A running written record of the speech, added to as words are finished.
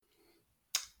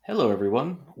Hello,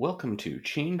 everyone. Welcome to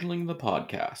Changeling the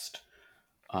podcast.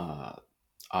 Uh,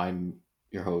 I'm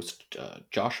your host,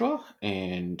 Joshua,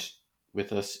 and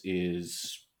with us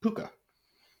is Puka.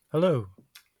 Hello.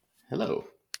 Hello.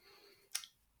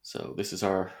 So, this is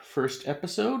our first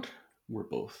episode. We're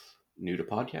both new to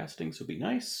podcasting, so be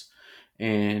nice.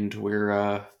 And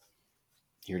we're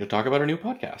here to talk about our new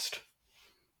podcast.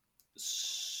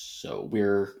 So,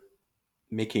 we're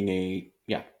making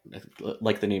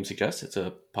like the name suggests, it's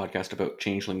a podcast about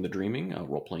Changeling the Dreaming, a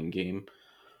role playing game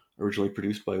originally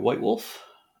produced by White Wolf.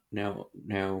 Now,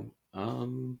 Now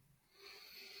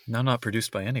not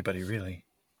produced by anybody, really.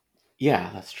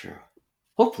 yeah, that's true.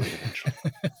 Hopefully, eventually.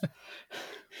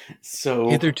 So,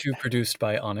 Hitherto produced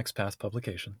by Onyx Path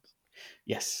Publications.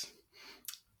 yes,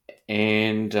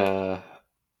 and yeah,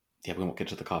 we won't get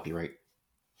to the copyright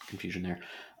confusion there.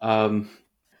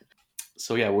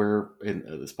 So yeah, we're in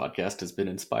this podcast has been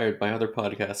inspired by other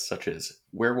podcasts such as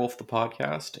Werewolf the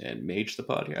Podcast and Mage the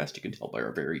Podcast. You can tell by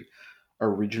our very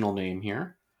original name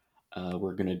here.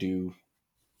 We're gonna do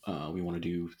we want to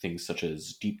do things such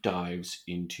as deep dives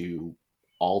into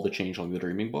all the Changeling the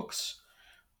Dreaming books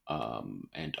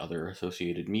and other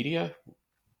associated media,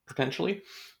 potentially.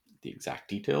 The exact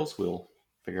details we'll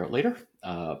figure out later,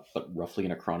 but roughly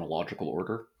in a chronological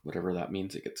order, whatever that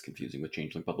means. It gets confusing with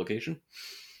Changeling publication.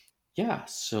 Yeah,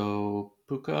 so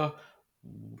Puka,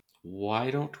 why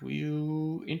don't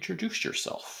you introduce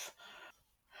yourself?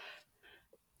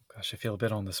 Gosh, I feel a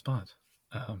bit on the spot.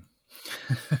 Um,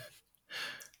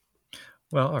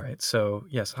 well, all right. So,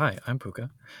 yes, hi, I'm Puka.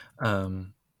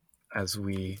 As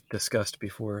we discussed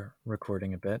before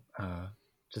recording a bit,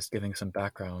 just giving some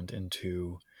background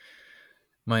into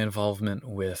my involvement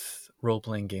with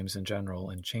role-playing games in general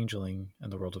and Changeling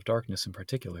and the World of Darkness in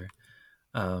particular.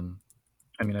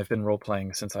 I've been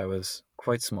role-playing since I was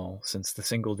quite small, since the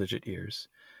single-digit years.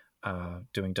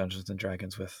 Doing Dungeons and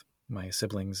Dragons with my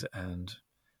siblings and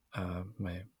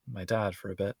my dad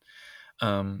for a bit,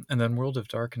 and then World of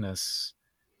Darkness.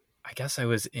 I guess it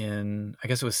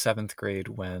was seventh grade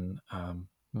when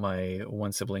my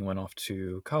one sibling went off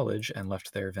to college and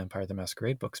left their Vampire the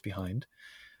Masquerade books behind.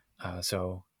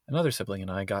 So another sibling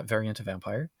and I got very into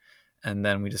Vampire, and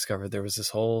then we discovered there was this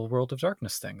whole World of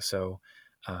Darkness thing. So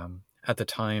at the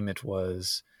time, it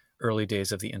was early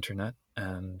days of the internet,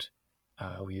 and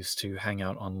we used to hang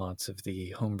out on lots of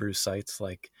the homebrew sites.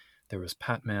 Like there was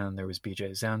Patman, there was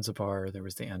BJ Zanzibar, there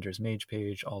was the Anders Mage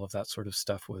page. All of that sort of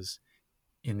stuff was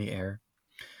in the air.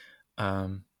 I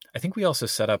think we also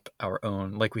set up our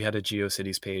own, like we had a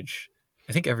GeoCities page.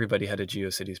 I think everybody had a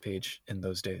GeoCities page in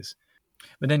those days.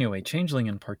 But anyway, Changeling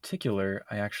in particular,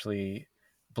 I actually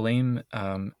blame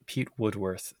Pete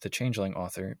Woodworth, the Changeling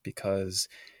author, because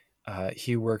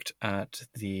he worked at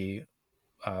the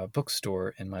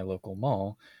bookstore in my local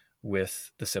mall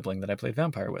with the sibling that I played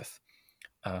Vampire with.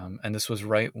 And this was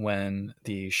right when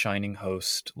the Shining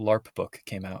Host LARP book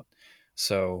came out.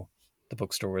 So the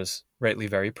bookstore was rightly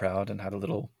very proud and had a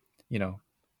little,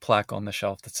 plaque on the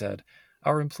shelf that said,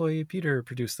 "Our employee Peter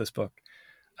produced this book."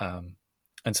 And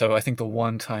so I think the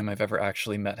one time I've ever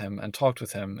actually met him and talked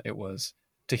with him, it was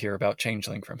to hear about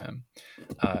Changeling from him.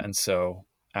 And so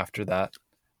after that,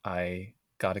 I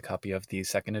got a copy of the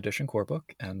second edition core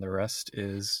book, and the rest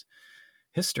is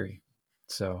history.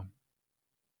 So,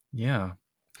 yeah.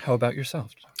 How about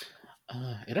yourself?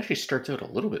 It actually starts out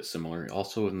a little bit similar,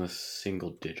 also in the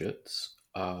single digits.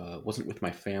 Wasn't with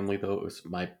my family though. It was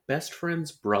my best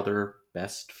friend's brother.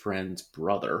 Best friend's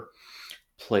brother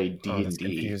played Oh, D and that's D.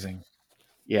 confusing.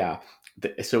 Yeah,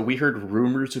 so we heard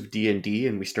rumors of D&D,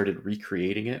 and we started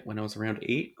recreating it when I was around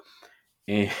 8,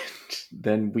 and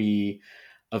then we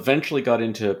eventually got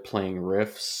into playing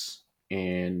riffs.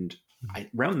 And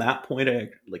around that point,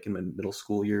 like in my middle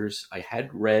school years, I had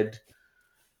read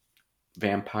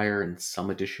Vampire and some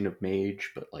edition of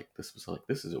Mage, but like this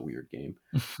is a weird game.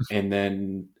 And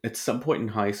then at some point in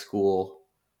high school,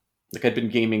 like I'd been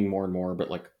gaming more and more, but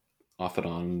like off and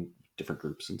on different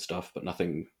groups and stuff, but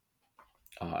nothing.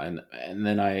 And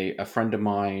then a friend of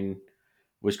mine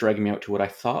was dragging me out to what I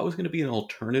thought was going to be an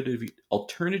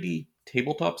alternative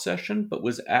tabletop session, but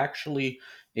was actually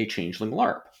a Changeling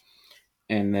LARP.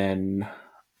 And then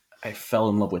I fell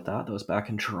in love with that. That was back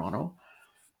in Toronto,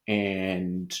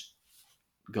 and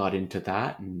got into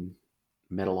that and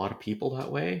met a lot of people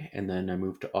that way. And then I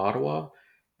moved to Ottawa,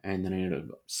 and then I ended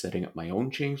up setting up my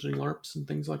own Changeling LARPs and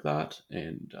things like that.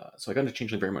 And so I got into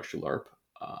Changeling very much through LARP.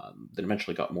 Then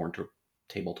eventually got more into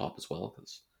tabletop as well,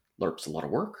 because LARP's a lot of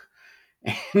work.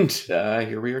 And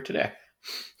here we are today.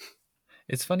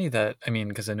 It's funny that,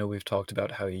 because I know we've talked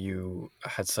about how you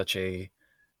had such a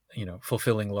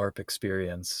fulfilling LARP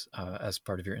experience as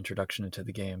part of your introduction into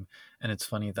the game. And it's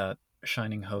funny that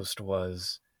Shining Host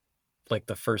was like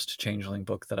the first Changeling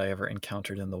book that I ever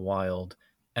encountered in the wild,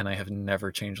 and I have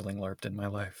never Changeling LARPed in my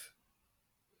life.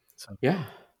 So Yeah.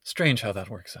 strange how that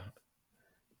works out.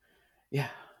 Yeah.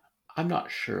 I'm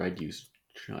not sure I'd use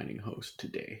Shining Host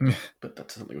today, but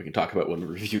that's something we can talk about when we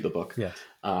review the book. Yes.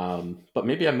 But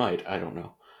maybe I might. I don't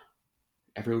know.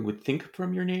 Everyone would think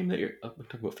from your name that you're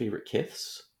talking about favorite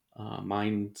kiths.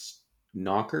 Mine's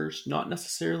knockers, not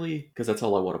necessarily because that's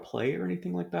all I want to play or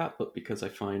anything like that, but because I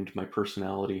find my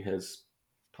personality has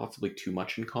possibly too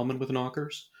much in common with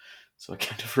knockers. So I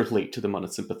kind of relate to them on a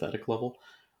sympathetic level.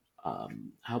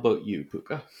 How about you,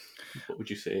 Puka? What would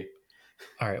you say?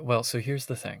 All right. Well, so here's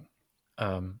the thing.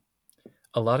 Um,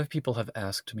 a lot of people have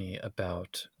asked me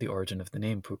about the origin of the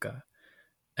name Puka,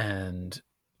 and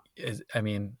I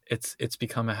mean, it's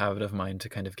become a habit of mine to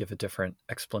kind of give a different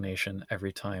explanation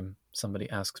every time somebody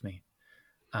asks me,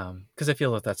 because I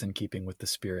feel that that's in keeping with the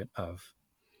spirit of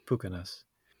Pukaness.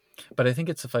 But I think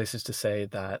it suffices to say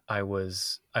that I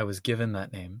was given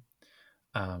that name.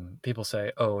 People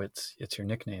say, "Oh, it's your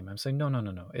nickname." I'm saying,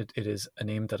 no. It is a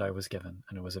name that I was given,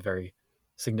 and it was a very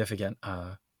significant,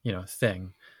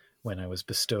 thing when I was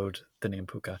bestowed the name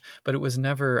Puka. But it was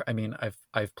never. I mean,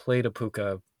 I've played a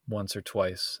Puka once or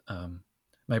twice.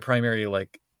 My primary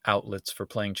outlets for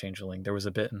playing Changeling, there was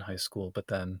a bit in high school, but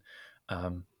then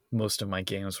most of my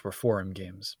games were forum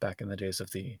games back in the days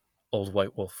of the old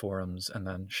White Wolf forums, and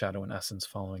then Shadow and Essence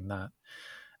following that.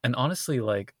 And honestly,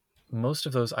 most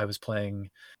of those I was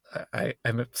playing,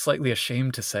 I'm slightly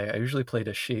ashamed to say I usually played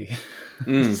a she.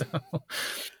 Mm, So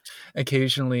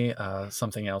occasionally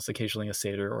something else, occasionally a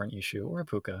satyr or an ishu or a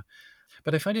puka.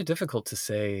 But I find it difficult to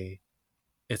say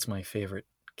it's my favorite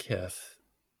kith.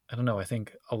 I don't know. I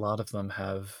think a lot of them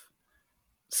have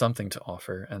something to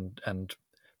offer and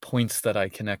points that I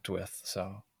connect with.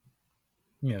 So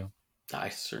yeah. I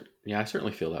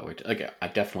certainly feel that way. Like, I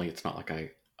definitely. It's not like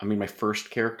I. I mean, my first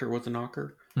character was a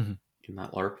knocker Mm-hmm. in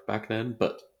that LARP back then,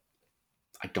 but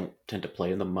I don't tend to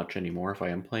play them much anymore. If I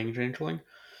am playing Changeling,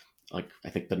 like I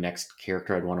think the next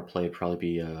character I'd want to play would probably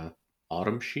be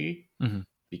Autumn She, Mm-hmm.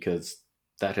 because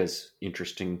that has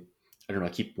interesting. I don't know.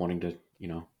 I keep wanting to,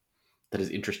 that has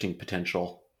interesting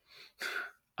potential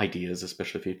ideas,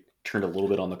 especially if you turn a little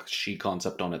bit on the she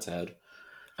concept on its head.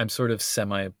 I'm sort of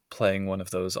semi playing one of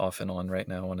those off and on right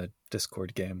now on a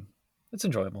Discord game. It's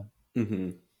enjoyable.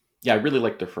 Hmm. Yeah, I really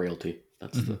like the frailty.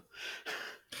 That's Mm-hmm. the.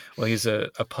 Well, he's a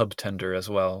pub tender as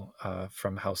well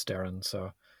from House Darren,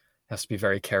 so has to be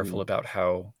very careful Mm. about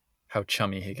how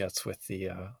chummy he gets with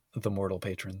the mortal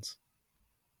patrons.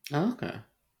 Oh, okay.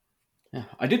 Yeah,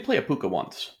 I did play a Puka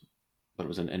once, but it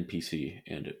was an NPC,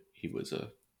 and he was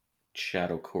a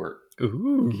Shadow Court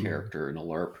Ooh, character in a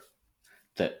LARP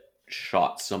that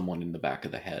shot someone in the back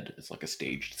of the head. It's like a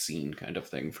staged scene kind of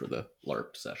thing for the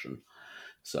LARP session.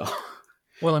 So,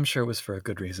 well, I'm sure it was for a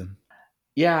good reason.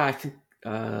 yeah, I think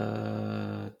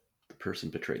the person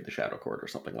betrayed the Shadow Court or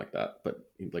something like that. But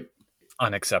like,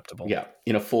 Unacceptable. yeah,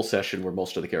 in a full session where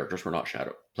most of the characters were not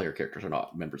Shadow player characters are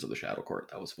not members of the Shadow Court,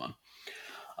 that was fun.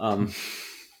 Hmm. Um,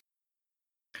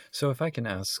 So if I can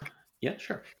ask, yeah,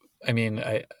 sure. I mean,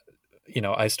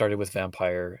 I started with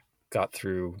vampire, got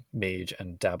through mage,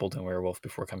 and dabbled in werewolf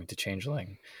before coming to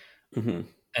changeling, Hmm.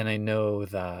 and I know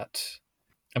that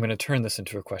I'm going to turn this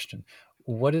into a question.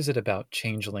 What is it about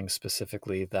changeling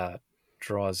specifically that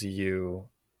draws you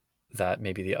that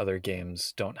maybe the other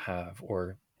games don't have?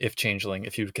 Or if Changeling,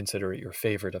 if you would consider it your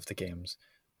favorite of the games,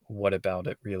 what about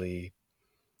it really,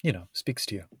 speaks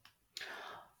to you?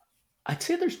 I'd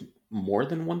say there's more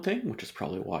than one thing, which is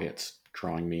probably why it's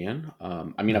drawing me in. I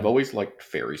mean, I've Mm-hmm. always liked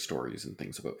fairy stories and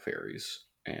things about fairies,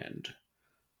 and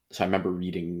so I remember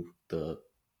reading the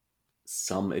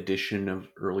some edition of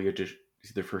early edition,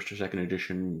 either first or second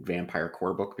edition Vampire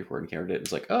core book before I encountered it.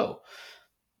 It's like, oh,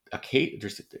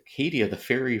 there's Acadia, the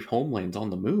fairy homelands on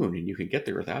the moon, and you can get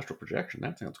there with astral projection.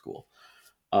 That sounds cool.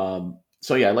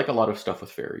 So yeah, I like a lot of stuff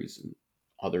with fairies and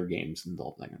other games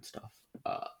involving that stuff.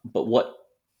 But what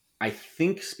I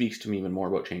think speaks to me even more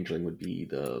about Changeling would be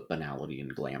the banality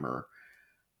and glamour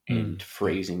and Yeah.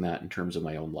 phrasing that in terms of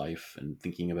my own life and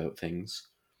thinking about things.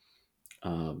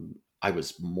 I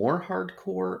was more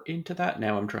hardcore into that.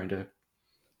 Now I'm trying to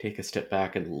take a step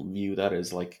back and view that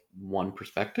as like one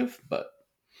perspective. But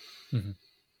Mm-hmm.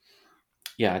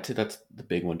 yeah, I'd say that's the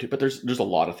big one too. But there's a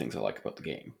lot of things I like about the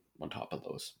game on top of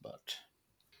those. But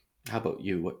how about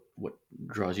you? What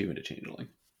draws you into Changeling?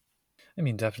 I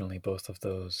mean, definitely both of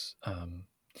those.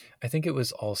 I think it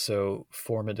was also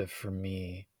formative for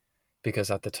me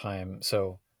because at the time,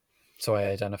 so So I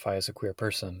identify as a queer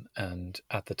person, and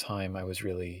at the time I was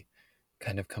really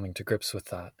kind of coming to grips with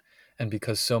that. And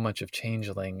because so much of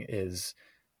Changeling is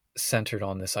centered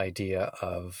on this idea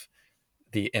of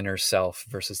the inner self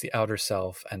versus the outer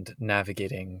self and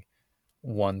navigating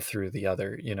one through the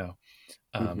other,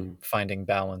 Hmm. finding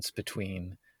balance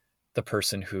between the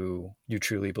person who you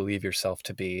truly believe yourself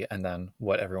to be and then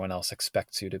what everyone else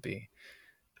expects you to be.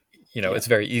 Yeah. It's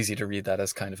very easy to read that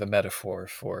as kind of a metaphor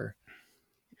for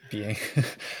being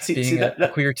See being a, that a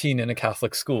that queer teen in a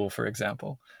Catholic school, for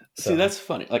example. See, So, that's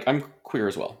funny. Like, I'm queer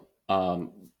as well.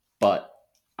 But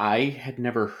I had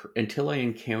never, until I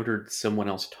encountered someone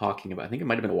else talking about, I think it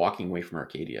might have been Walking Away from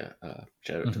Arcadia.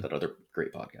 Shout out to mhm. that other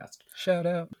great podcast. Shout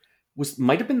out.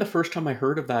 Might have been the first time I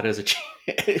heard of that as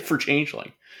for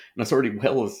Changeling. And it's already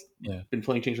Yeah. been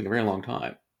playing Changeling a very long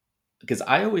time. Because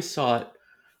I always saw it,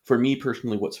 for me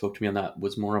personally, what spoke to me on that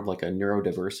was more of like a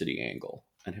neurodiversity angle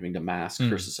and having to mask for Yeah,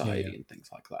 yeah, society and things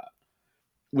like that,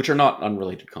 which are not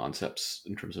unrelated concepts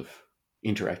in terms of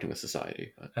interacting with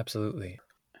society. But absolutely.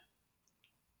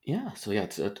 yeah, so yeah,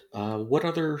 it's it. What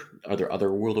other are there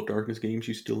other World of Darkness games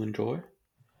you still enjoy?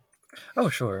 Oh,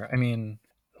 sure. I mean,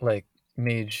 like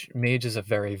Mage is a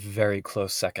very, very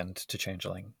close second to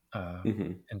Changeling,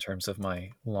 Hmm. in terms of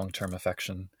my long-term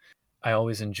affection. I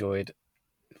always enjoyed,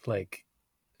 like,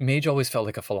 Mage always felt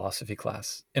like a philosophy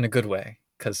class in a good way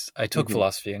because I took Hmm.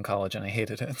 philosophy in college and I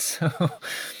hated it.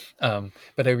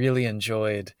 But I really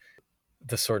enjoyed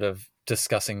the sort of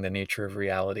discussing the nature of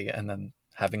reality, and then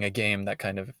having a game that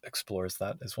kind of explores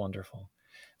that is wonderful.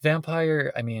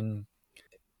 Vampire, I mean,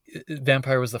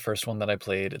 Vampire was the first one that I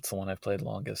played. It's the one I've played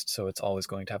longest, so it's always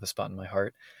going to have a spot in my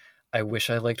heart. I wish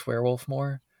I liked Werewolf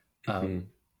more. Hmm. Um,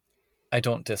 I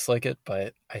don't dislike it,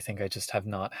 but I think I just have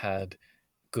not had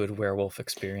good werewolf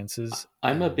experiences.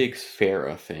 I'm a big And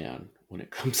Farah fan when it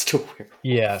comes to Werewolf.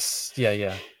 yes, yeah,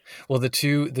 yeah. Well, the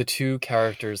two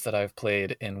characters that I've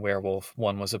played in Werewolf,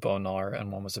 one was a Bonar and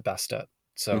one was a Bastet.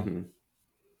 So, Hmm.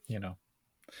 you know.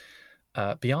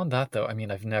 Beyond that, though, I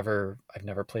mean, I've never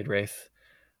played Wraith.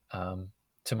 Um,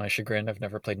 to my chagrin, I've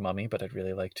never played Mummy, but I'd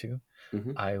really like to.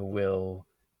 Hmm. I will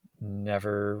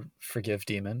never forgive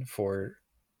Demon for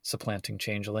supplanting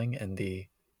Changeling in the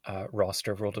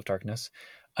roster of World of Darkness.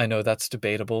 I know that's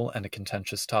debatable and a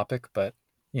contentious topic, but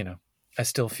you know, I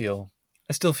still feel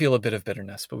I still feel a bit of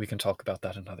bitterness, but we can talk about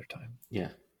that another time. Yeah.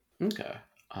 Okay.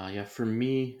 Yeah. For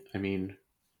me, I mean,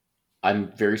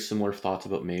 I'm very similar thoughts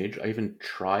about Mage. I even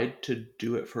tried to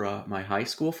do it for my high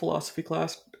school philosophy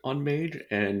class on Mage,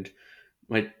 and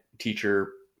my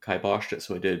teacher kiboshed it,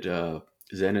 so I did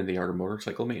Zen and the Art of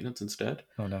Motorcycle Maintenance instead.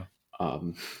 Oh no.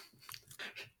 Um,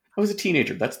 I was a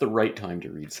teenager. That's the right time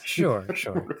to read Zen. Sure,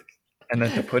 sure. And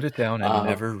then to put it down and uh,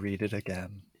 never read it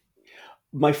again.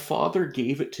 my father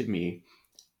gave it to me,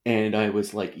 and I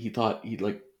was like, he thought he'd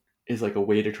like is like a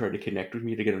way to try to connect with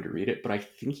me to get him to read it, but I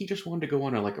think he just wanted to go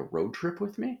on a road trip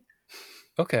with me.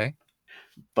 Okay.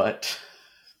 But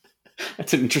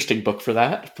that's an interesting book for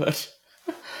that. But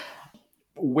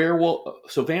werewolf,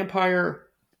 so vampire,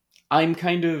 I'm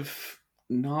kind of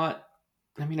not.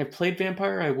 I mean, I've played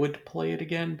vampire. I would play it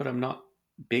again, but I'm not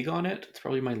big on it. It's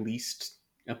probably my least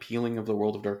appealing of the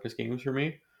World of Darkness games for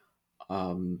me.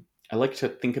 Um, I like to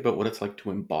think about what it's like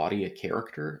to embody a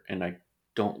character, and I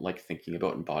don't like thinking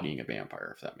about embodying a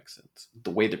vampire, if that makes sense.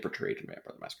 The way they're portrayed in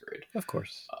Vampire the Masquerade. Of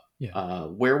course. Yeah.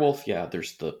 Werewolf, yeah,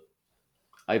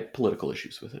 I have political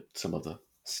issues with it. Some of the Mm.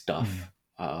 stuff.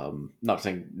 Not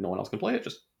saying no one else can play it,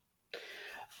 just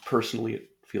personally, it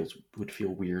would feel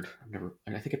weird.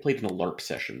 I think I played in a LARP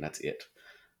session. That's it,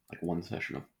 like one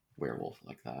session of Werewolf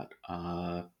like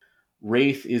that.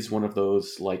 Wraith is one of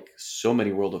those, like so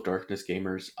many World of Darkness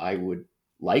gamers. I would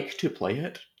like to play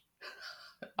it.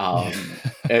 Yeah.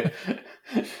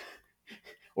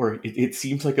 It, it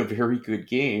seems like a very good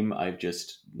game. I've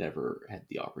just never had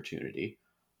the opportunity.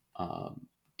 Um,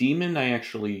 Demon, I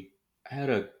actually had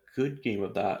a good game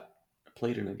of that. I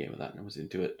played in a game of that and I was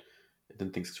into it. And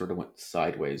then things sort of went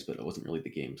sideways, but it wasn't really the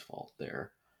game's fault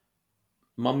there.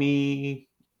 Mummy,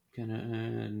 kind of,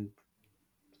 and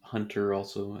Hunter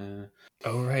also.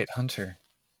 Oh right, Hunter.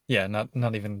 Yeah, not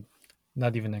even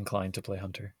inclined to play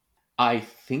Hunter. I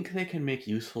think they can make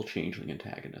useful changeling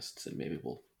antagonists, and maybe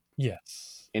we'll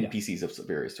Yes. Yeah. NPCs of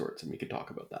various sorts, and we could talk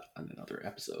about that on another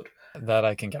episode. That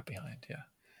I can get behind, yeah.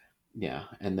 Yeah,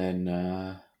 and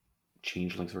then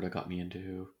changeling sort of got me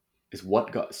into is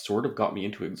what got me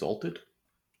into Exalted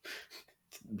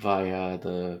via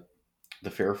the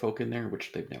fair folk in there,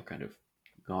 which they've now kind of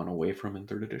gone away from in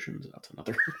third editions. That's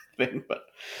another thing, but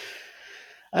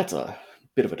that's a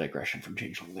bit of a digression from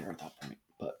Changeling there at that point.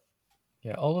 But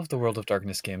Yeah, all of the World of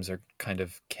Darkness games are kind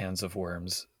of cans of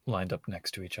worms. lined up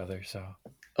next to each other. So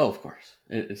Oh, of course.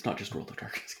 It's not just World of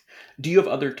Darkness. Do you have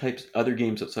other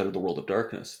games outside of the World of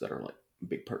Darkness that are like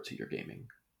big parts of your gaming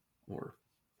or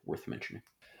worth mentioning?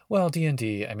 well,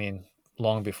 D&D, I mean,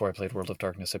 long before I played World of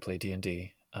Darkness, I played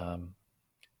D&D.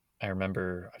 I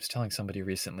remember I was telling somebody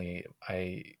recently,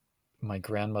 my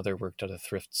grandmother worked at a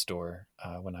thrift store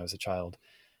when I was a child,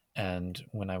 and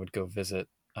when I would go visit,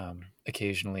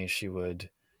 occasionally she would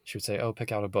say, "Oh,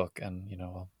 pick out a book, and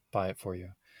I'll buy it for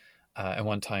you." And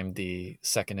one time, the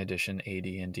second edition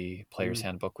AD&D Player's Mm.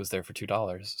 Handbook was there for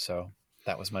 $2, so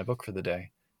that was my book for the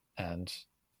day, and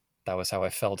that was how I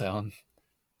fell down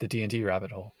the D&D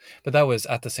rabbit hole. But that was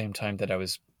at the same time that I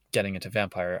was getting into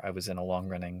Vampire. I was in a long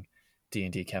running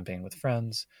D&D campaign with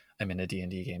friends. I'm in a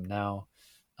D&D game now.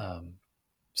 Um,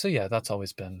 so yeah, that's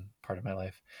always been part of my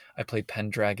life. I played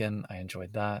Pendragon. I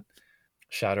enjoyed that.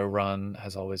 Shadowrun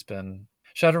has always been.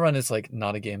 Shadowrun is like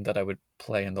not a game that I would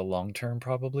play in the long term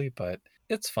probably, but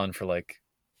it's fun for like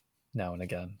now and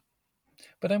again.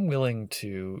 But I'm willing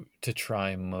to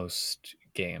try most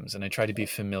games, and I try to be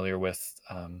familiar with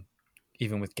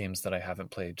even with games that I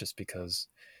haven't played, just because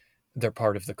they're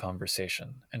part of the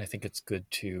conversation, and I think it's good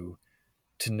to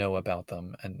know about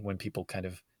them. And when people kind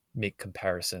of make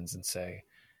comparisons and say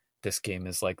this game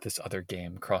is like this other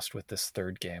game crossed with this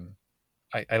third game,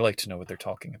 I like to know what they're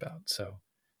talking about. So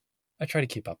I try to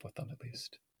keep up with them at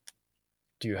least.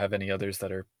 Do you have any others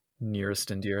that are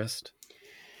nearest and dearest?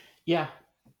 Yeah,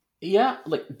 yeah.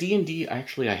 Like D&D,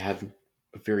 actually, I have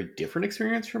a very different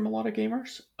experience from a lot of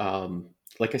gamers.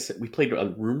 Like I said, we played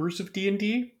rumors of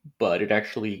D&D, but it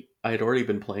actually I had already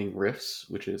been playing Rifts,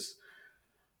 which is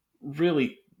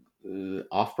really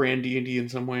off-brand D&D in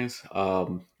some ways.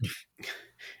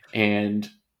 And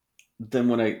then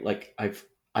when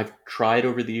I've tried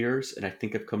over the years, and I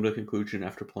think I've come to a conclusion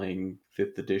after playing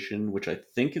fifth edition, which I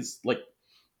think is like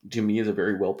to me is a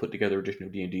very well put together edition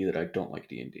of D&D, that I don't like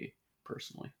D&D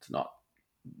personally. It's not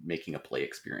making a play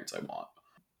experience I want.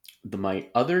 My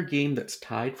other game that's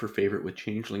tied for favorite with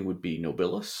Changeling would be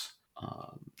Nobilis.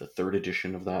 The third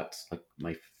edition of that's like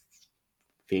my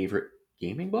favorite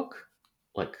gaming book.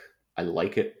 Like I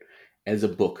like it as a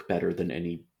book better than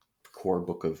any core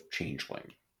book of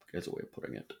Changeling, as a way of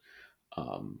putting it.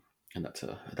 Um, and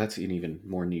that's an even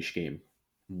more niche game,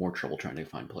 more trouble trying to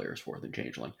find players for than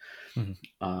Changeling. Mhm.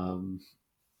 Um,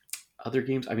 Other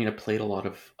games, I mean, I played a lot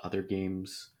of other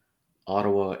games.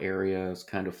 Ottawa area is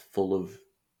kind of full of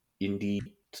indie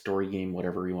story game,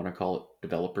 whatever you want to call it,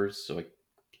 developers. So I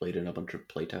played in a bunch of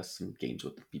playtests and games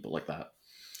with people like that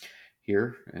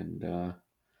here, and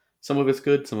some of it's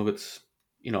good, some of it's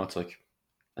it's like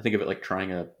I think of it like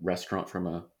trying a restaurant from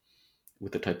a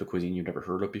with a type of cuisine you've never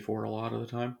heard of before. A lot of the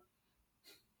time,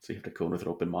 so you have to go in with an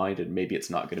open mind, and maybe it's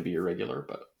not going to be your regular,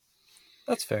 but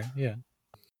That's fair. Yeah.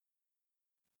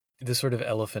 The sort of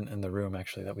elephant in the room,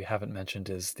 actually, that we haven't mentioned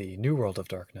is the New World of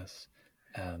Darkness,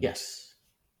 and yes,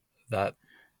 that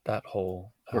that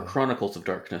whole or Chronicles of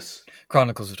Darkness.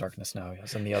 Chronicles of Darkness now,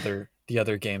 yes, and the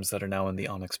other games that are now in the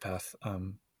Onyx Path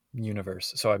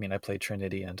universe. So I mean, I played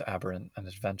Trinity and Aberrant and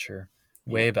Adventure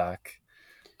Yeah, way back,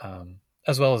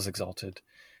 as well as Exalted. yeah.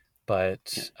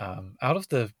 But out of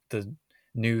the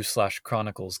new slash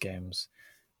Chronicles games,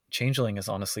 Changeling is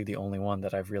honestly the only one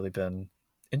that I've really been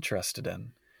interested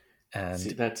in. See,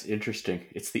 And that's interesting.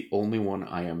 It's the only one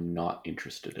I am not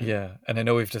interested in. yeah, and I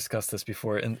know we've discussed this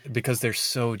before, and because they're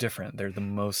so different, they're the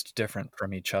most different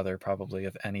from each other, probably,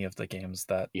 of any of the games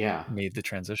that Yeah, made the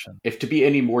transition. if to be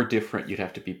any more different, you'd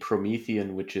have to be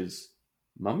Promethean, which is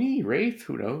Mummy, Wraith,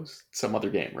 who knows, some other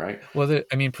game, right? Well,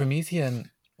 I mean, Promethean.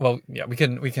 Well, yeah, we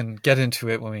can get into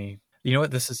it when we. You know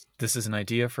what? This is an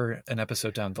idea for an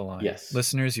episode down the line. Yes,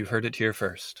 Listeners, you heard it here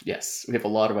first. yes, we have a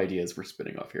lot of ideas we're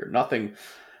spinning off here.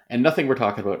 Nothing we're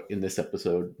talking about in this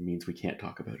episode means we can't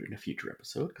talk about it in a future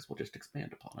episode because we'll just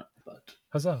expand upon it. But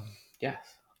Huzzah! yeah,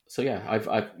 so yeah,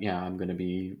 I'm going to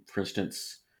be, for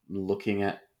instance, looking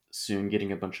at soon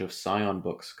getting a bunch of Scion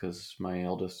books because my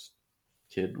eldest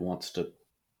kid wants to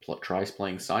tries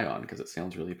playing Scion because it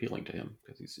sounds really appealing to him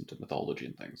because he's into mythology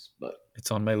and things. But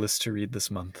It's on my list to read this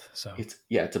month. So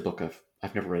it's a book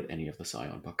I've never read any of the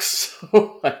Scion books,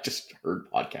 so I just heard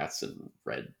podcasts and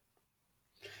read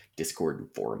Discord and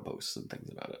forum posts and things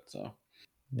about it. So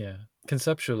yeah,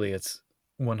 conceptually, it's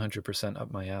 100%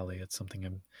 up my alley. It's something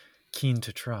I'm keen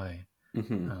to try.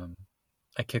 mm-hmm. Um,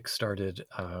 I kickstarted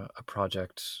a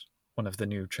project, one of the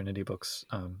new Trinity books,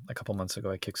 a couple months ago.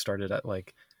 I kickstarted at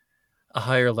like a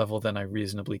higher level than I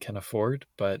reasonably can afford,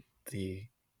 but the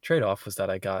trade off was that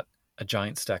I got a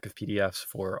giant stack of PDFs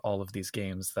for all of these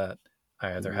games that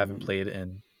I either haven't Mm, played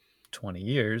in 20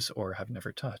 years or have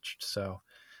never touched. So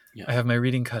yeah, I have my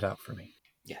reading cut out for me.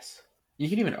 Yes. You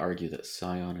can even argue that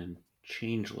Scion and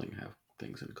Changeling have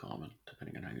things in common,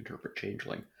 depending on how you interpret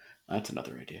Changeling. That's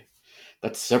another idea.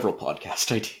 That's several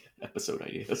podcast episode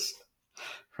ideas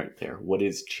right there. What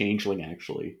is Changeling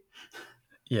actually?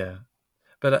 Yeah,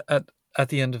 but at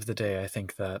the end of the day, I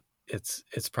think that it's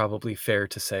probably fair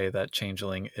to say that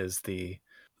Changeling is the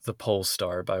pole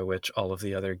star by which all of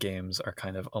the other games are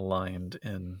kind of aligned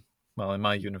in, well, in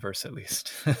my universe at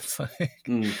least. It's like,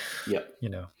 Yep. you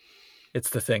know, it's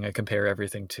the thing I compare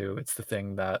everything to. It's the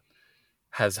thing that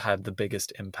has had the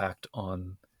biggest impact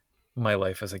on my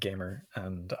life as a gamer,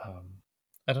 and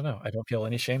I don't know. I don't feel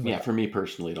any shame with Yeah, it. for me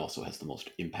personally, it also has the most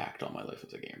impact on my life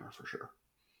as a gamer, for sure.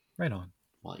 Right on.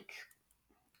 Like,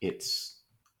 it's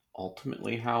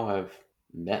ultimately how I've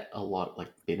met a lot, like,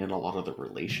 been in a lot of the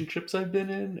relationships I've been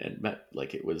in, and met,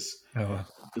 like, it was, Oh,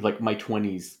 like, my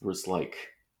 20s was like,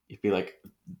 it'd be like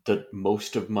the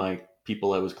most of my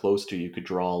people I was close to, you could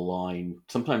draw a line,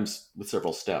 sometimes with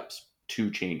several steps,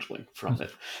 to Changeling from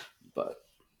it. But,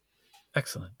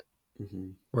 excellent.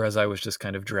 mhm. Whereas I was just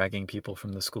kind of dragging people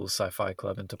from the school's sci-fi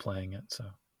club into playing it. So,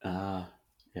 Yeah.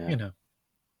 you know,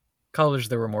 college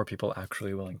there were more people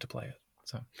actually willing to play it.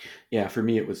 So, Yeah, for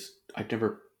me, it was, I've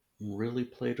never really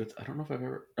played with, I don't know if I've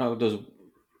ever, oh, those,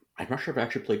 I'm not sure if I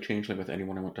actually played Changeling with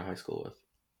anyone I went to high school with,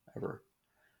 ever.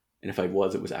 And if I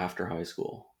was, it was after high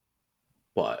school.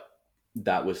 But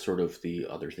that was sort of the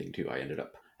other thing too. I ended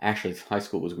up, actually, high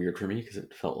school was weird for me because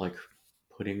it felt like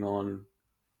putting on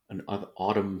an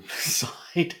autumn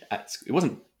side at school. It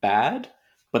wasn't bad,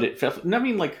 but it felt, I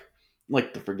mean, like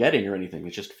the forgetting or anything.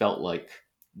 It just felt like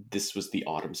this was the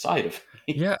autumn side of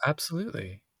me. yeah,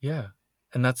 absolutely. Yeah.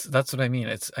 And that's what I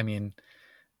mean. I mean,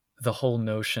 the whole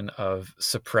notion of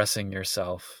suppressing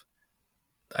yourself.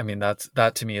 I mean,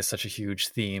 that to me is such a huge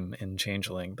theme in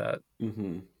Changeling that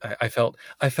Mm-hmm.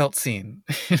 I felt seen,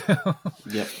 you know.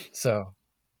 Yep. So,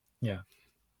 yeah.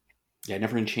 Yeah, I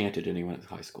never enchanted anyone at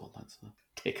high school. That's the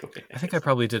takeaway, I I think I guess.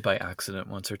 probably did by accident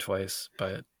once or twice,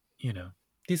 but you know,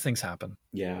 these things happen.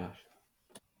 Yeah.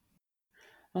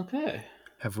 Okay.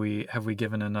 Have we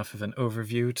given enough of an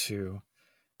overview to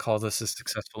call this a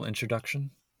successful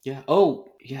introduction? Yeah.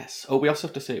 Oh, yes. Oh, we also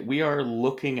have to say we are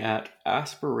looking at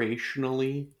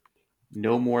aspirationally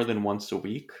no more than once a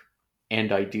week.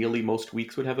 And ideally, most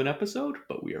weeks would have an episode,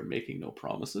 but we are making no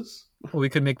promises. Well, we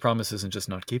could make promises and just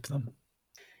not keep them.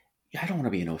 Yeah, I don't want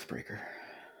to be an oath breaker.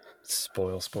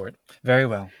 Spoil sport. Very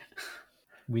well.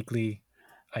 Weekly,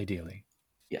 ideally.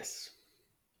 Yes.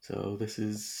 So this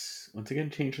is, once again,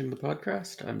 Changing the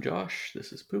Podcast. I'm Josh.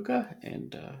 This is Puka.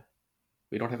 And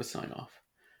we don't have a sign off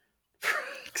We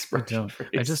expression don't.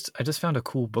 phrase. I just found a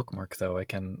cool bookmark though. I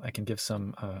can give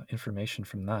some information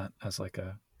from that as like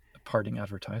a parting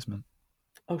advertisement.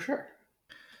 Oh, sure.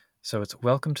 So it's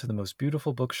welcome to the most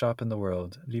beautiful bookshop in the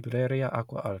world, Libreria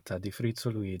Acqua Alta di Frizzo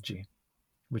Luigi,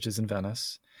 which is in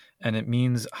Venice, and it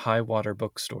means high water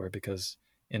bookstore because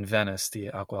in Venice the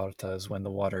Acqua Alta is when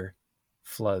the water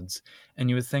floods, and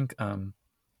you would think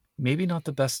maybe not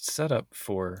the best setup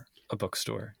for a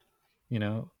bookstore. You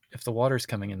know, if the water's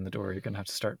coming in the door, you're going to have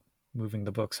to start moving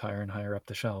the books higher and higher up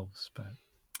the shelves. But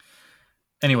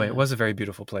anyway, it Yeah. was a very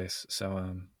beautiful place.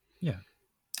 So, yeah.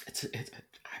 It's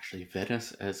actually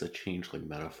Venice as a changeling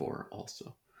metaphor,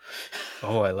 also.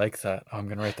 Oh, I like that. Oh, I'm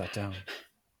going to write that down.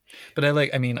 But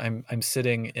I mean, I'm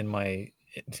sitting in my,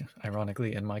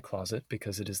 ironically, in my closet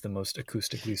because it is the most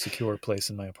acoustically secure place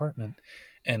in my apartment.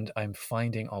 And I'm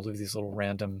finding all of these little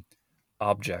random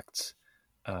objects,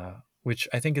 which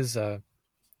I think is a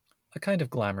kind of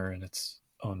glamour in its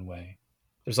own way.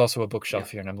 There's also a Yeah.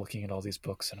 bookshelf here, and I'm looking at all these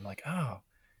books, and I'm like, oh,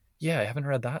 yeah, I haven't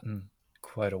read that in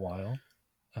quite a while.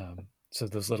 So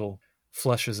those little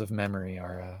flushes of memory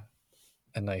are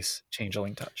a nice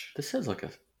changeling touch. This is like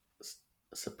a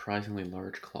surprisingly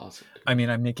large closet to I me. mean,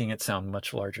 I'm making it sound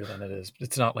much larger than it is.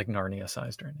 It's not like Narnia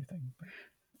sized or anything.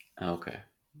 But Okay.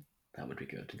 That would be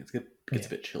good. It gets yeah. a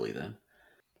bit chilly then.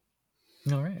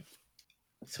 All right.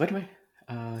 So anyway,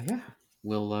 yeah,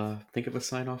 we'll think of a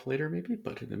sign off later, maybe.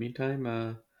 But in the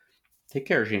meantime, take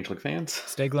care, Changeling fans.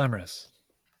 Stay glamorous.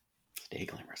 Stay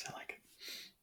glamorous. I like it.